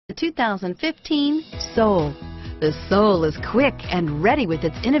The 2015 Soul. The Soul is quick and ready with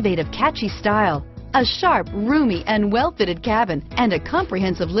its innovative, catchy style. A sharp, roomy, and well-fitted cabin, and a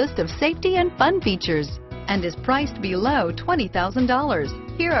comprehensive list of safety and fun features, and is priced below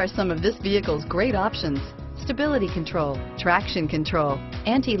 $20,000. Here are some of this vehicle's great options: stability control, traction control,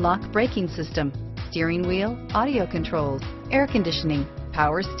 anti-lock braking system, steering wheel audio controls, air conditioning,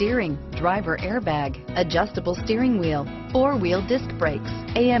 power steering, driver airbag, adjustable steering wheel, four-wheel disc brakes,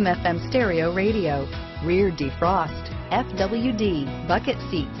 AM/FM stereo radio, rear defrost, FWD, bucket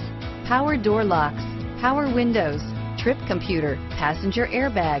seats, power door locks, power windows, trip computer, passenger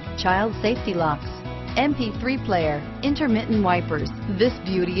airbag, child safety locks, MP3 player, intermittent wipers. This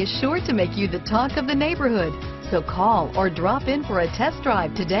beauty is sure to make you the talk of the neighborhood. So call or drop in for a test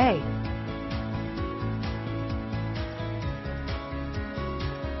drive today.